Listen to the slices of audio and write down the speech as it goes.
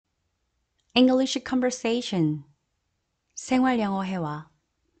English conversation. 생활영어회화.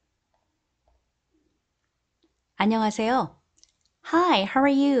 안녕하세요. Hi, how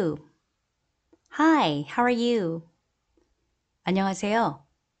are you? Hi, how are you? 안녕하세요.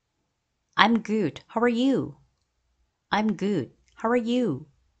 I'm good. How are you? I'm good. How are you?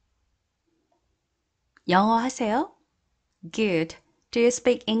 영어 하세요? Good. Do you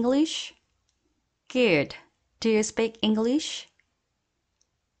speak English? Good. Do you speak English?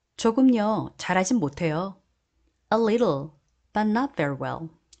 조금요. 잘하진 못해요. A little, but not very well.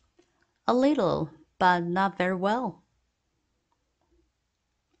 A little, but not very well.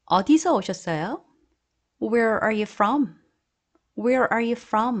 어디서 오셨어요? Where are you from? Where are you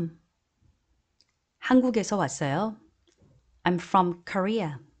from? 한국에서 왔어요. I'm from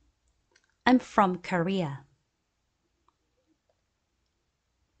Korea. I'm from Korea.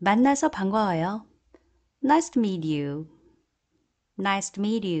 만나서 반가워요. Nice to meet you. Nice to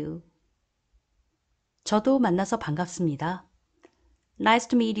meet you. 저도 만나서 반갑습니다. Nice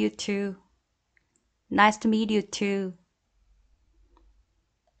to meet you too. Nice to meet you too.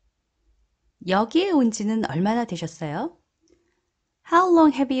 여기에 온 지는 얼마나 되셨어요? How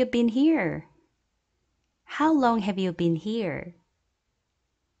long have you been here? How long have you been here?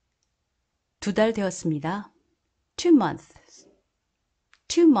 2달 되었습니다. 2 months.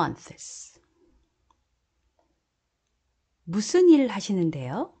 2 months. 무슨 일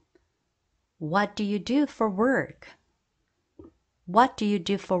하시는데요? What do you do for work? What do you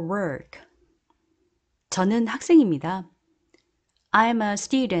do for work? 저는 학생입니다. I'm a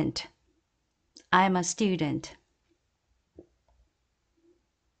student. I'm a student.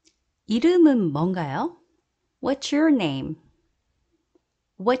 이름은 뭔가요? What's your name?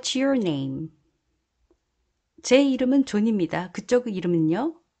 What's your name? 제 이름은 존입니다. 그쪽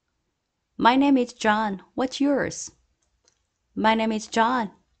이름은요? My name is John. What's yours? My name is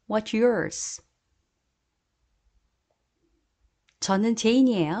John. What's yours? 저는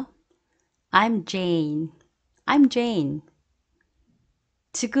제인이에요. I'm Jane. I'm Jane.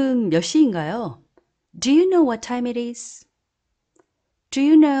 지금 몇 시인가요? Do you know what time it is? Do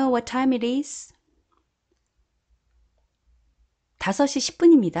you know what time it is? 5시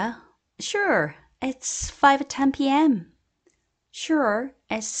 10분입니다. Sure, it's 5:10 p.m. Sure,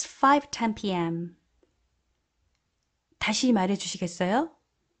 it's 5:10 p.m. 다시 말해 주시겠어요?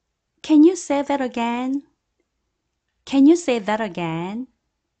 Can you say that again? Can you say that again?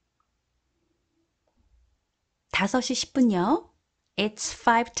 5시 10분요. It's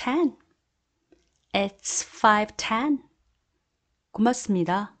 5:10. It's 5:10.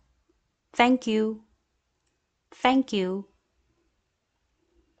 고맙습니다. Thank you. Thank you.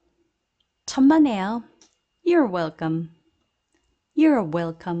 천만에요. You're welcome. You're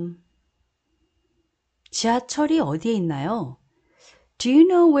welcome. 지하철이 어디에 있나요? Do you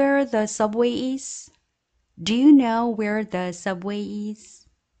know where the subway is? Do you know where the subway is?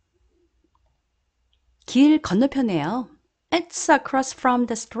 길 건너편에요. It's across from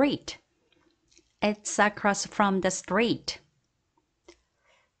the street. It's across from the street.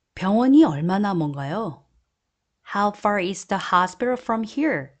 병원이 얼마나 먼가요? How far is the hospital from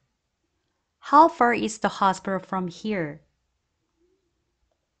here? How far is the hospital from here?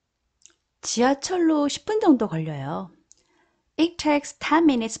 지하철로 10분 정도 걸려요. It takes 10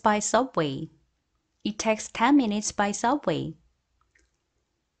 minutes by subway. It takes 10 minutes by subway.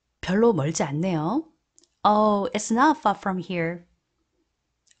 별로 멀지 않네요. Oh, it's not far from here.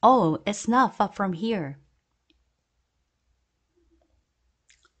 Oh, it's not far from here.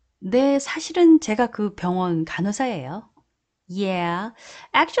 네, 사실은 제가 그 병원 간호사예요. Yeah,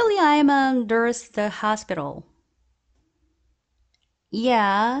 actually I'm a nurse at the hospital.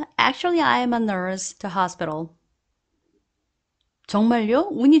 Yeah, actually I'm a nurse at the hospital. 정말요?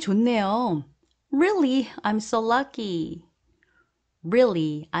 운이 좋네요. Really, I'm so lucky.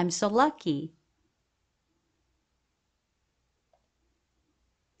 Really, I'm so lucky.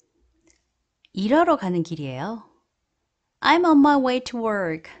 일하러 가는 길이에요. I'm on my way to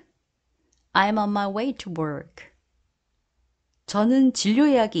work. I'm on my way to work. 저는 진료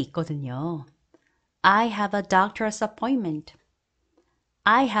예약이 있거든요. I have a doctor's appointment.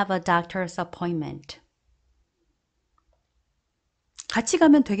 I have a doctor's appointment. 같이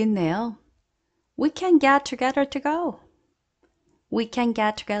가면 되겠네요. We can get together to go. We can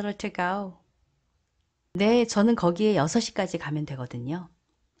get together to go. 네, 저는 거기에 6시까지 가면 되거든요.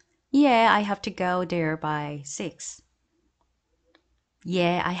 Yeah, I have to go there by 6.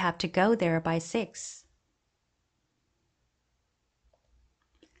 Yeah, I have to go there by 6.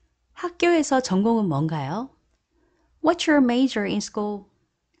 학교에서 전공은 뭔가요? What's your major in school?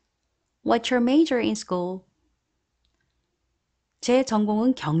 What's your major in school? 제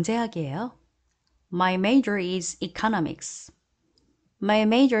전공은 경제학이에요. My major is economics. My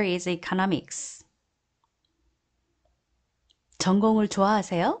major is economics. 전공을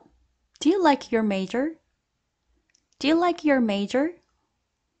좋아하세요? Do you like your major? Do you like your major?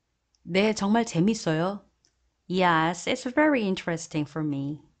 네, 정말 재밌어요. Yes, it's very interesting for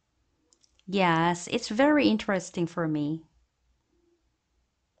me. Yes, it's very interesting for me.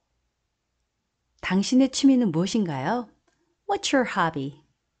 당신의 취미는 무엇인가요? What's your hobby?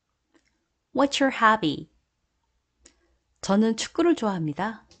 What's your hobby? 저는 축구를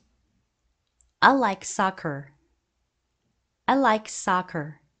좋아합니다. I like soccer. I like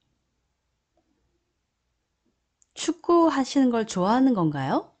soccer. 축구 하시는 걸 좋아하는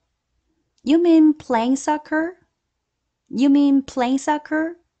건가요? You mean playing soccer? You mean playing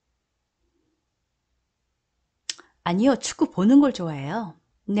soccer? 아니요, 축구 보는 걸 좋아해요.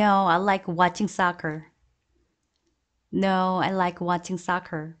 No, I like watching soccer. No, I like watching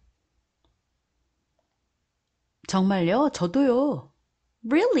soccer. 정말요? 저도요.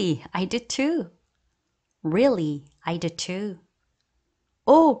 Really, I do too. Really, I do too.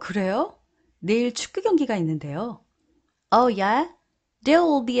 오, 그래요? 내일 축구 경기가 있는데요. Oh, yeah? There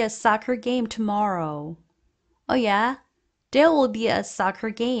will be a soccer game tomorrow. Oh, yeah? There will be a soccer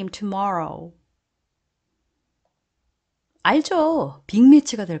game tomorrow. 알죠.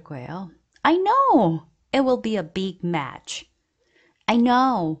 빅매치가 될 거예요. I know. It will be a big match. I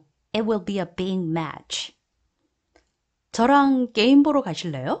know. It will be a big match. 저랑 게임 보러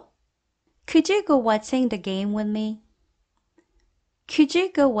가실래요? Could you go watching the game with me? Could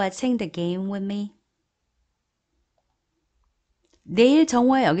you go watching the game with me? 내일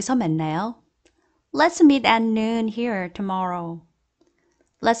정오에 여기서 만나요. Let's meet at noon here tomorrow.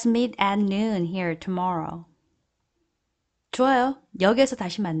 Let's meet at noon here tomorrow. 좋아요. 여기에서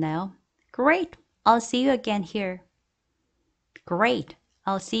다시 만나요. Great. I'll see you again here. Great.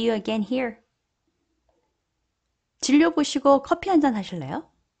 I'll see you again here. 진료 보시고 커피 한잔 하실래요?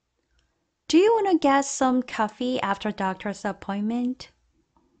 Do you want to get some coffee after doctor's appointment?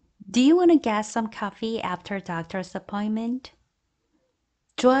 Do you want to get some coffee after doctor's appointment?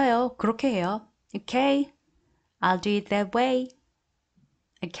 좋아요. 그렇게 해요. Okay. I'll do it that way.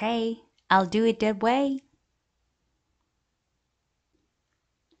 Okay. I'll do it that way.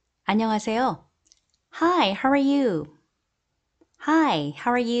 안녕하세요. Hi, how are you? Hi,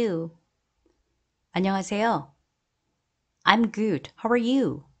 how are you? 안녕하세요. I'm good. How are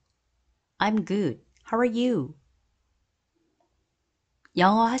you? I'm good. How are you?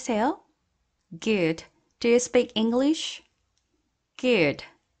 영어 하세요? Good. Do you speak English? Good.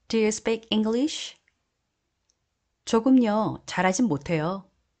 Do you speak English? 조금요. 잘하진 못해요.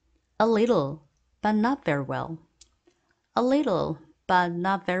 A little, but not very well. A little, but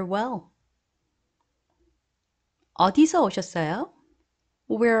not very well. 어디서 오셨어요?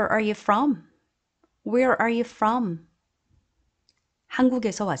 Where are you from? Where are you from?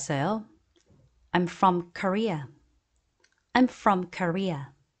 한국에서 왔어요. I'm from Korea. I'm from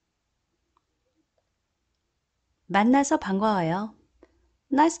Korea. 만나서 반가워요.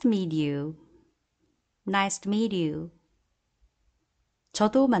 Nice to meet you. Nice to meet you.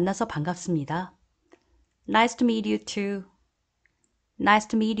 저도 만나서 반갑습니다. Nice to meet you too. Nice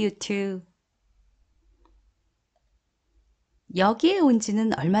to meet you too. 여기에 온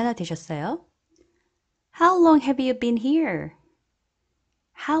지는 얼마나 되셨어요? How long have you been here?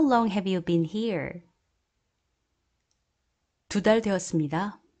 How long have you been here? 2달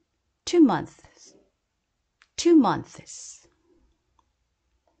되었습니다. 2 months. 2 months.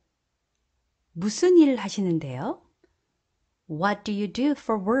 무슨 일을 하시는데요? What do you do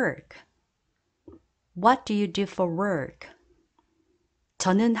for work? What do you do for work?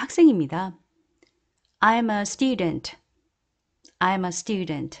 저는 학생입니다. I'm a student. I'm a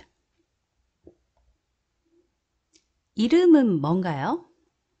student. 이름은 뭔가요?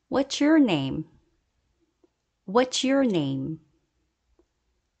 What's your name? What's your name?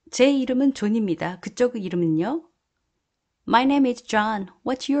 제 이름은 존입니다. 그쪽 이름은요? My name is John.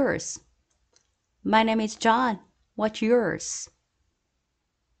 What's yours? My name is John. What's yours?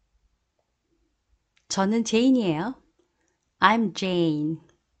 저는 제인이에요. I'm Jane.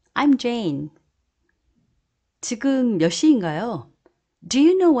 I'm Jane. 지금 몇 시인가요? Do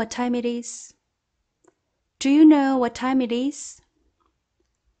you know what time it is? Do you know what time it is?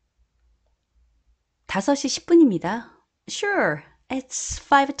 5시 10분입니다. Sure, it's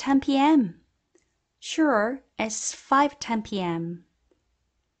 5:10 p.m. Sure, it's 5:10 p.m.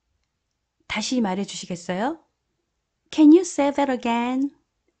 다시 말해 주시겠어요? Can you say that again?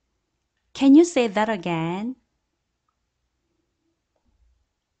 Can you say that again?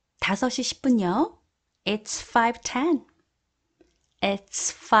 5시 10분요. It's 5:10.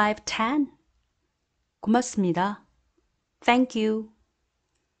 It's 5:10. 고맙습니다. Thank you.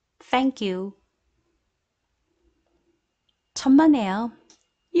 Thank you. 천만에요.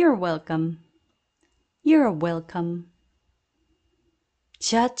 You're welcome. You're welcome.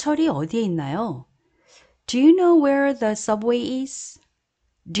 지하철이 어디에 있나요? Do you know where the subway is?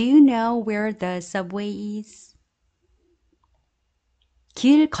 Do you know where the subway is?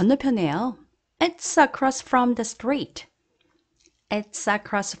 길 건너편이에요. It's across from the street. It's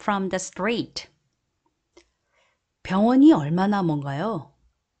across from the street. 병원이 얼마나 먼가요?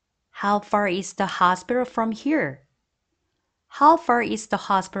 How far is the hospital from here? How far is the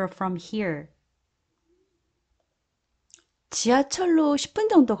hospital from here? 지하철로 10분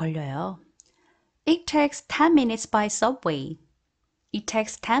정도 걸려요. It takes 10 minutes by subway. It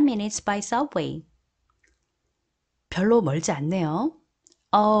takes 10 minutes by subway. 별로 멀지 않네요.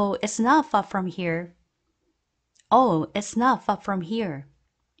 Oh, it's not far from here. Oh, it's not far from here.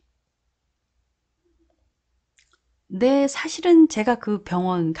 네, 사실은 제가 그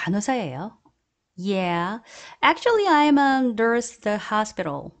병원 간호사예요. Yeah, actually I'm a nurse at the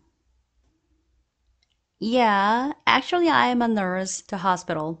hospital. Yeah, actually I'm a nurse at the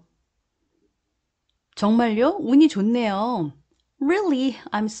hospital. 정말요? 운이 좋네요. Really,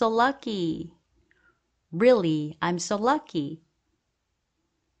 I'm so lucky. Really, I'm so lucky.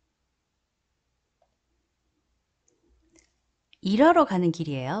 일하러 가는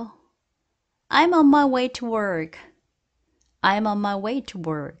길이에요. I'm on my way to work. I'm on my way to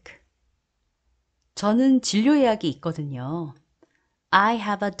work. 저는 진료 예약이 있거든요. I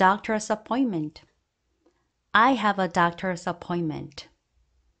have a doctor's appointment. I have a doctor's appointment.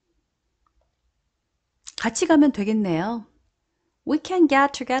 같이 가면 되겠네요. We can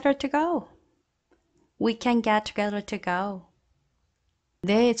get together to go. We can get together to go.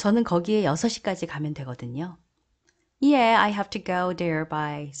 네, 저는 거기에 6시까지 가면 되거든요. Yeah, I have to go there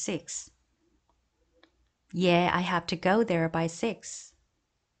by 6. Yeah, I have to go there by 6.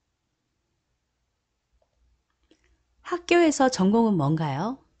 학교에서 전공은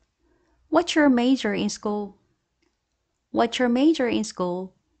뭔가요? What's your major in school? What's your major in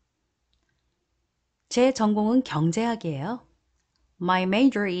school? 제 전공은 경제학이에요. My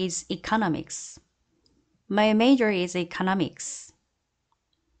major is economics. My major is economics.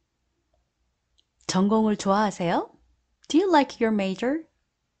 전공을 좋아하세요? Do you like your major?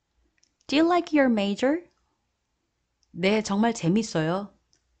 Do you like your major? 네, 정말 재밌어요.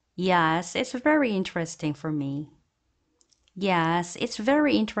 Yes, it's very interesting for me. Yes, it's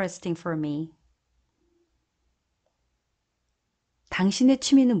very interesting for me. 당신의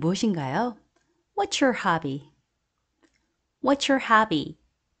취미는 무엇인가요? What's your hobby? What's your hobby?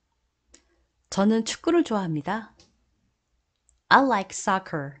 저는 축구를 좋아합니다. I like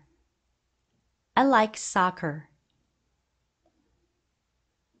soccer. I like soccer.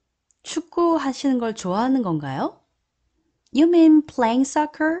 축구 하시는 걸 좋아하는 건가요? You mean playing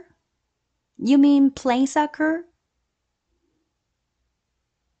soccer? You mean playing soccer?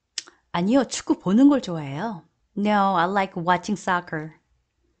 아니요, 축구 보는 걸 좋아해요. No, I like watching soccer.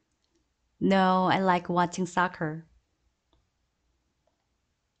 No, I like watching soccer.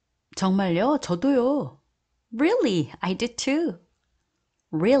 정말요? 저도요. Really, I do too.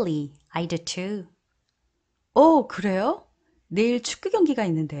 Really, I do too. 오, 그래요? 내일 축구 경기가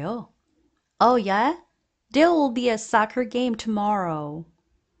있는데요. Oh, yeah? There will be a soccer game tomorrow.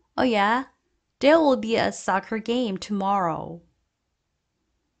 Oh, yeah? There will be a soccer game tomorrow.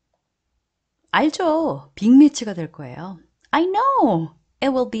 알죠. 빅매치가 될 거예요. I know. It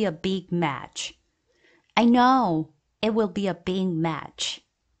will be a big match. I know. It will be a big match.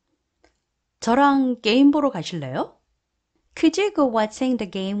 저랑 게임 보러 가실래요? Could you go watching the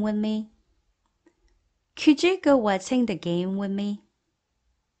game with me? Could you go watching the game with me?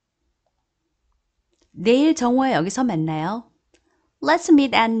 내일 정오에 여기서 만나요. Let's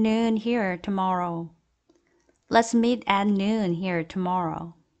meet at noon here tomorrow. Let's meet at noon here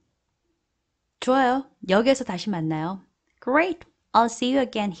tomorrow. 좋아요. 여기에서 다시 만나요. Great. I'll see you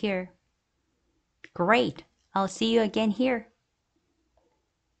again here. Great. I'll see you again here.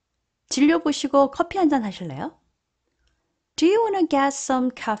 진료 보시고 커피 한잔 하실래요? Do you want to get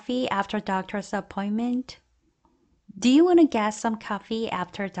some coffee after doctor's appointment? Do you want to get some coffee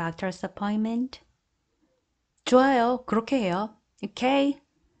after doctor's appointment? 좋아요. 그렇게 해요. Okay.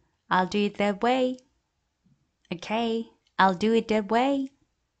 I'll do it that way. Okay. I'll do it that way.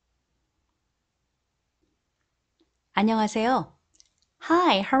 안녕하세요.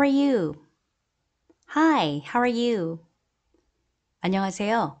 Hi, how are you? Hi, how are you?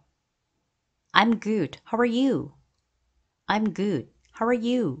 안녕하세요. I'm good. How are you? I'm good. How are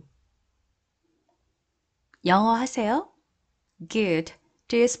you? 영어 하세요? Good.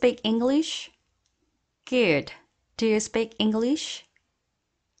 Do you speak English? Good. Do you speak English?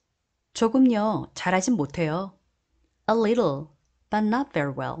 조금요. 잘하진 못해요. A little, but not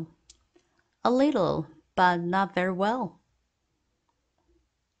very well. A little, but not very well.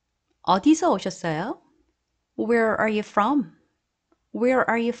 어디서 오셨어요? Where are you from? Where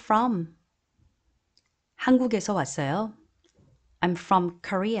are you from? 한국에서 왔어요. I'm from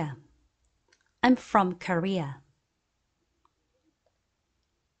Korea. I'm from Korea.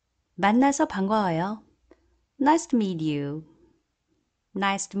 만나서 반가워요. Nice to meet you.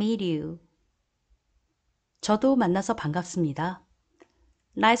 Nice to meet you. 저도 만나서 반갑습니다.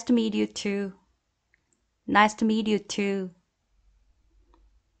 Nice to meet you too. Nice to meet you too.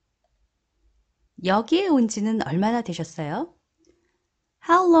 여기에 온 지는 얼마나 되셨어요?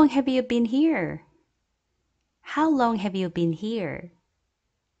 How long have you been here? How long have you been here?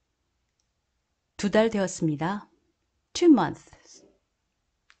 2달 되었습니다. 2 months.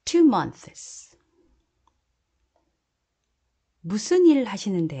 2 months. 무슨 일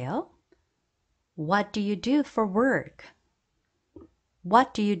하시는데요? What do you do for work?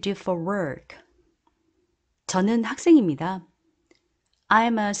 What do you do for work? 저는 학생입니다.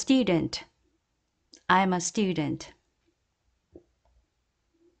 I'm a student. I'm a student.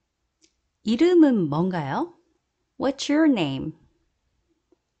 이름은 뭔가요? What's your name?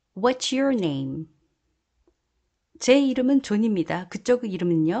 What's your name? 제 이름은 존입니다. 그쪽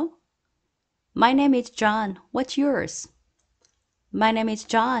이름은요? My name is John. What's yours? My name is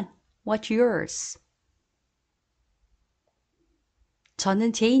John. What's yours?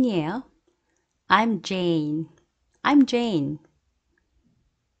 저는 제인이에요. I'm Jane. I'm Jane.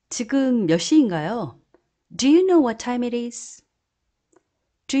 지금 몇 시인가요? Do you know what time it is?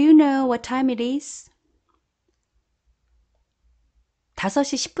 Do you know what time it is?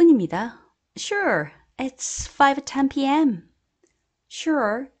 5시 10분입니다. Sure, it's 5:10 p.m.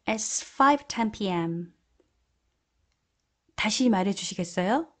 Sure, it's 5:10 p.m. 다시 말해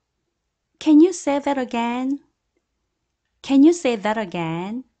주시겠어요? Can you say that again? Can you say that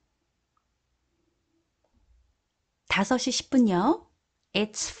again? 5시 10분요.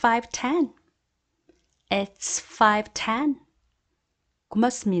 It's 5:10. It's 5:10.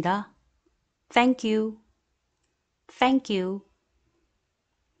 고맙습니다. Thank you. Thank you.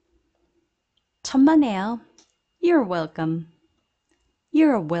 천만에요. You're welcome.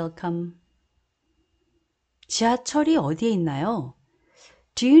 You're welcome. 지하철이 어디에 있나요?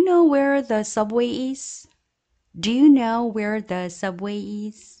 Do you know where the subway is? Do you know where the subway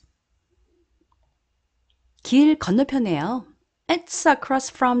is? 길 건너편에요. It's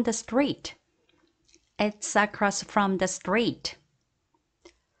across from the street. It's across from the street.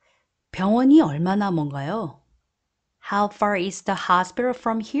 병원이 얼마나 먼가요? How far is the hospital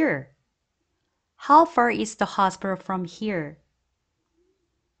from here? How far is the hospital from here?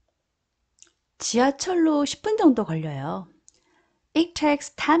 지하철로 10분 정도 걸려요. It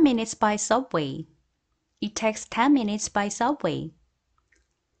takes 10 minutes by subway. It takes 10 minutes by subway.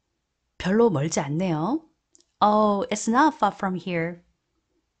 별로 멀지 않네요. Oh, it's not far from here.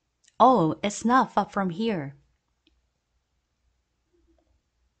 Oh, it's not far from here.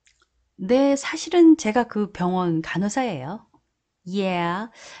 네, 사실은 제가 그 병원 간호사예요. Yeah,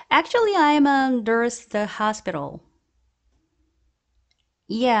 actually I'm a nurse at the hospital.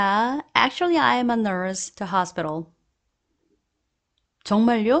 Yeah, actually I'm a nurse at the hospital.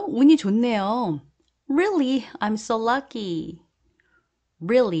 정말요? 운이 좋네요. Really, I'm so lucky.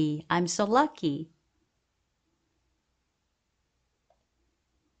 Really, I'm so lucky.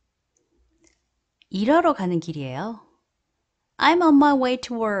 일하러 가는 길이에요. I'm on my way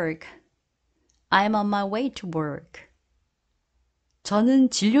to work. I'm on my way to work. 저는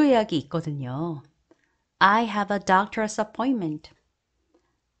진료 예약이 있거든요. I have a doctor's appointment.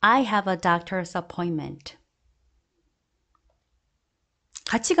 I have a doctor's appointment.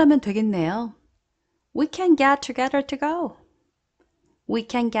 같이 가면 되겠네요. We can get together to go. We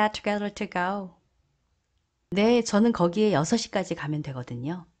can get together to go. 네, 저는 거기에 6시까지 가면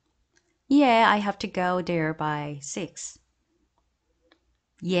되거든요. Yeah, I have to go there by 6.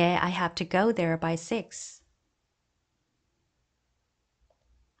 Yeah, I have to go there by 6.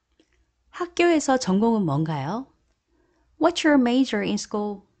 학교에서 전공은 뭔가요? What's your major in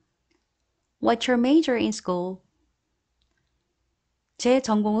school? What's your major in school? 제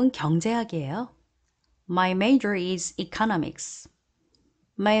전공은 경제학이에요. My major is economics.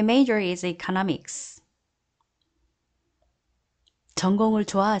 My major is economics. 전공을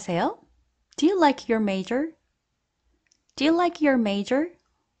좋아하세요? Do you like your major? Do you like your major?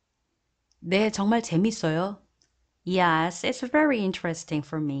 네, 정말 재밌어요. Yes, it's very interesting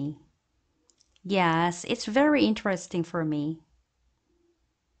for me. Yes, it's very interesting for me.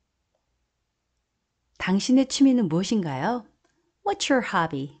 당신의 취미는 무엇인가요? What's your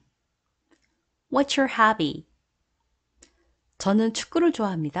hobby? What's your hobby? 저는 축구를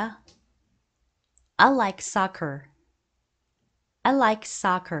좋아합니다. I like soccer. I like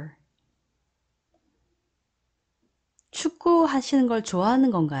soccer. 축구 하시는 걸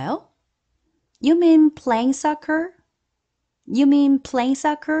좋아하는 건가요? You mean playing soccer? You mean playing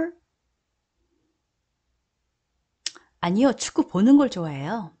soccer? 아니요, 축구 보는 걸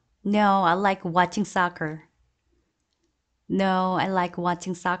좋아해요. No, I like watching soccer. No, I like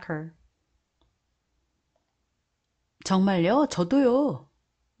watching soccer. 정말요? 저도요.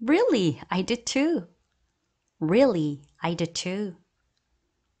 Really, I do too. Really, I do too.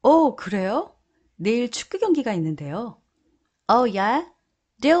 오, 그래요? 내일 축구 경기가 있는데요. Oh, yeah?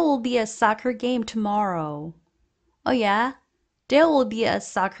 There will be a soccer game tomorrow. Oh, yeah? There will be a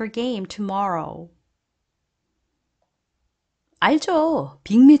soccer game tomorrow. 알죠.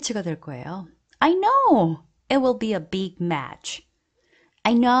 빅매치가 될 거예요. I know. It will be a big match.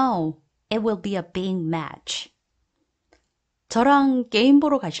 I know. It will be a big match. 저랑 게임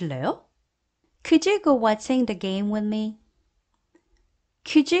보러 가실래요? Could you go watching the game with me?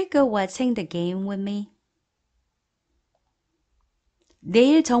 Could you go watching the game with me?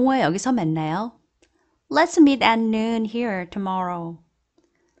 내일 정오에 여기서 만나요. Let's meet at noon here tomorrow.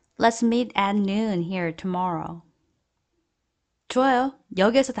 Let's meet at noon here tomorrow. 좋아요.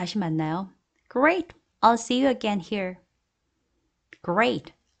 여기에서 다시 만나요. Great. I'll see you again here.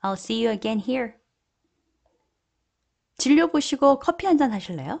 Great. I'll see you again here. 진료 보시고 커피 한잔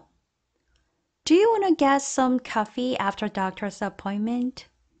하실래요? Do you want to get some coffee after doctor's appointment?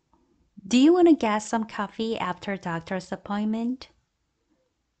 Do you want to get some coffee after doctor's appointment?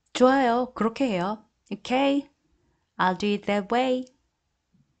 좋아요. 그렇게 해요. Okay. I'll do it that way.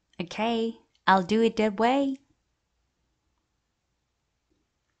 Okay. I'll do it that way.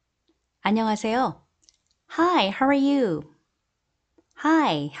 안녕하세요. Hi, how are you?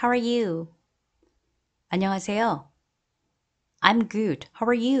 Hi, how are you? 안녕하세요. I'm good. How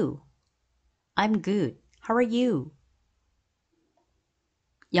are you? I'm good. How are you?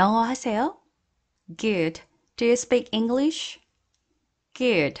 영어 하세요? Good. Do you speak English?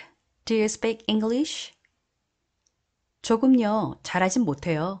 Good. Do you speak English? 조금요. 잘하진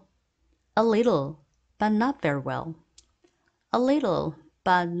못해요. A little, but not very well. A little,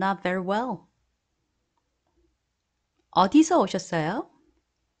 but not very well. 어디서 오셨어요?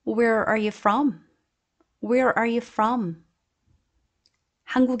 Where are you from? Where are you from?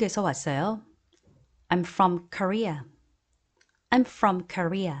 한국에서 왔어요. I'm from Korea. I'm from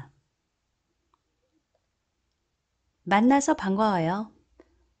Korea. 만나서 반가워요.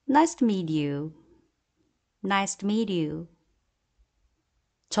 Nice to meet you. Nice to meet you.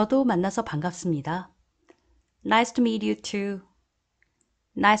 저도 만나서 반갑습니다. Nice to meet you too.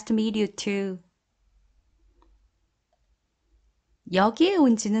 Nice to meet you too. 여기에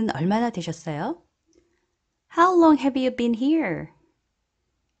온 지는 얼마나 되셨어요? How long have you been here?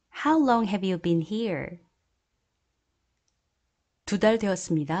 How long have you been here? 2달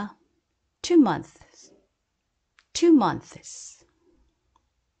되었습니다. 2 months. 2 months.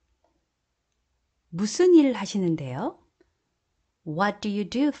 무슨 일 하시는데요? What do you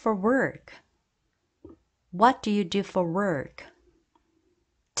do for work? What do you do for work?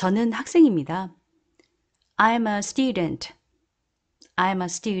 저는 학생입니다. I'm a student. I'm a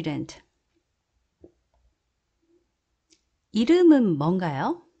student. 이름은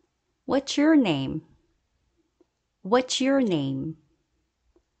뭔가요? What's your name? What's your name?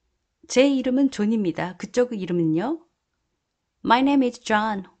 제 이름은 존입니다. 그쪽 이름은요? My name is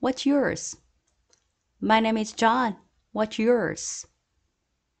John. What's yours? My name is John. What's yours?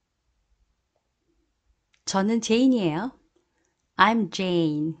 저는 제인이에요. I'm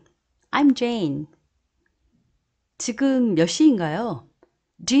Jane. I'm Jane. 지금 몇 시인가요?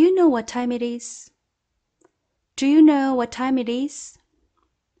 Do you know what time it is? Do you know what time it is?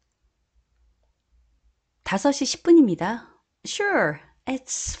 5시 10분입니다. Sure,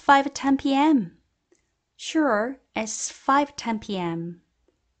 it's 5:10 p.m. Sure, it's 5:10 p.m.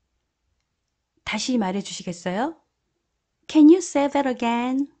 다시 말해 주시겠어요? Can you say that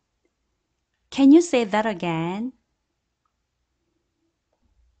again? Can you say that again?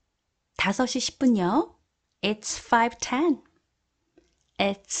 5시 10분요. It's 5:10.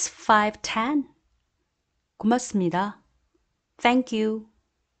 It's 5:10. 고맙습니다. Thank you.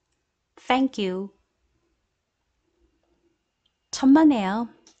 Thank you. 천만에요.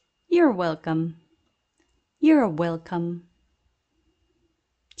 You're welcome. You're welcome.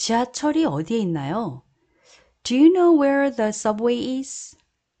 지하철이 어디에 있나요? Do you know where the subway is?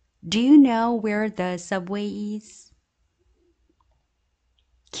 Do you know where the subway is?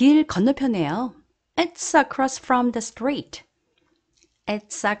 길 건너편에요. It's across from the street.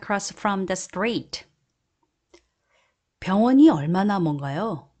 It's across from the street. 병원이 얼마나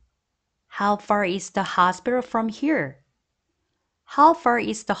먼가요? How far is the hospital from here? How far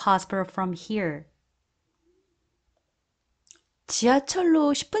is the hospital from here?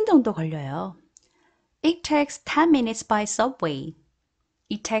 지하철로 10분 정도 걸려요. It takes 10 minutes by subway.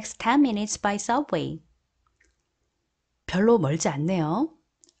 It takes 10 minutes by subway. 별로 멀지 않네요.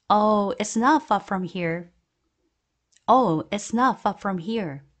 Oh, it's not far from here. Oh, it's not far from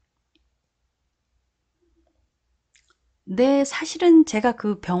here. 네, 사실은 제가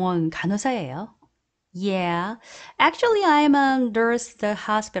그 병원 간호사예요. Yeah, actually I'm a nurse at the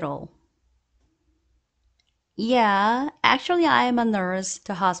hospital. Yeah, actually I'm a nurse at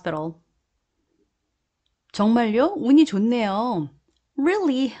the hospital. 정말요? 운이 좋네요.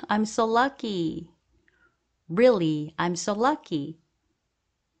 Really, I'm so lucky. Really, I'm so lucky.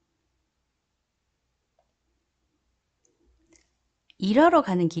 일하러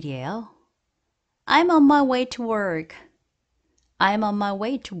가는 길이에요. I'm on my way to work. I'm on my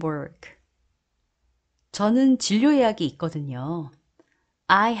way to work. 저는 진료 예약이 있거든요.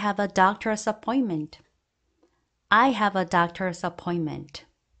 I have a doctor's appointment. I have a doctor's appointment.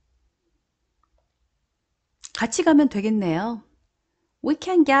 같이 가면 되겠네요. We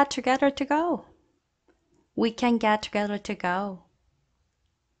can get together to go. We can get together to go.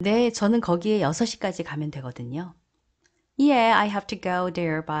 네, 저는 거기에 6시까지 가면 되거든요. Yeah, I have to go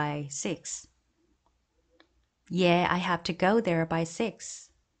there by 6. Yeah, I have to go there by 6.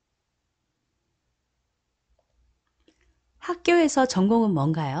 학교에서 전공은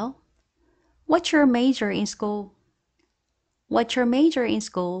뭔가요? What's your major in school? What's your major in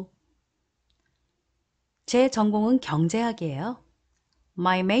school? 제 전공은 경제학이에요.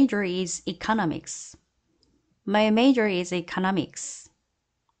 My major is economics. My major is economics.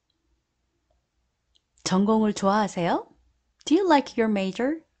 전공을 좋아하세요? Do you like your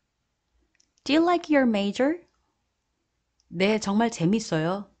major? Do you like your major? 네, 정말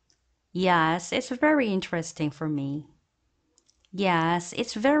재밌어요. Yes, it's very interesting for me. Yes,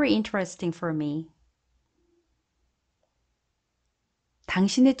 it's very interesting for me.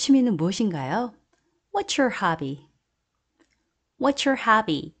 당신의 취미는 무엇인가요? What's your hobby? What's your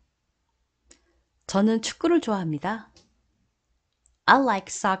hobby? 저는 축구를 좋아합니다. I like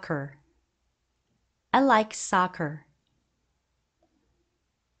soccer. I like soccer.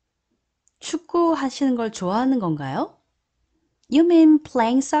 축구 하시는 걸 좋아하는 건가요? You mean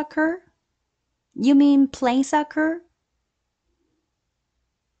playing soccer? You mean playing soccer?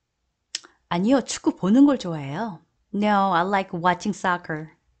 아니요, 축구 보는 걸 좋아해요. No, I like watching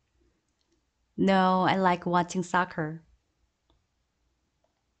soccer. No, I like watching soccer.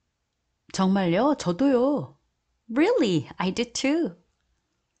 정말요? 저도요. Really, I did too.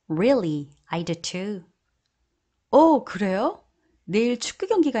 Really, I did too. 오, 그래요? 내일 축구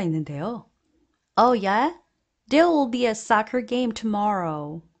경기가 있는데요. Oh, yeah? There will be a soccer game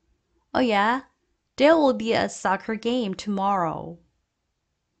tomorrow. Oh, yeah? There will be a soccer game tomorrow.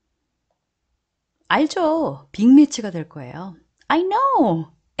 알죠. 빅매치가 될 거예요. I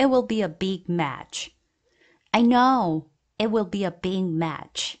know. It will be a big match. I know. It will be a big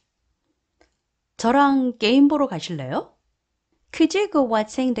match. 저랑 게임 보러 가실래요? Could you go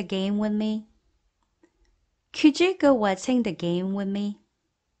watching the game with me? Could you go watching the game with me?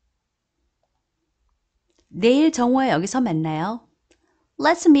 내일 정오에 여기서 만나요.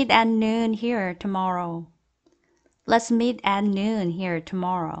 Let's meet at noon here tomorrow. Let's meet at noon here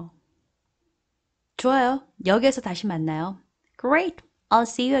tomorrow. 좋아요. 여기에서 다시 만나요. Great. I'll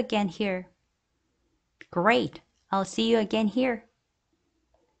see you again here. Great. I'll see you again here.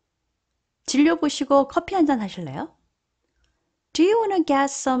 진료 보시고 커피 한잔 하실래요? Do you want to get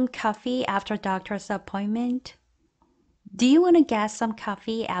some coffee after doctor's appointment? Do you want to get some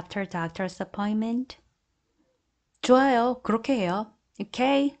coffee after doctor's appointment? 좋아요. 그렇게 해요.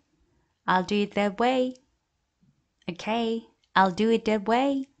 Okay. I'll do it that way. Okay. I'll do it that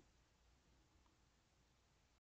way.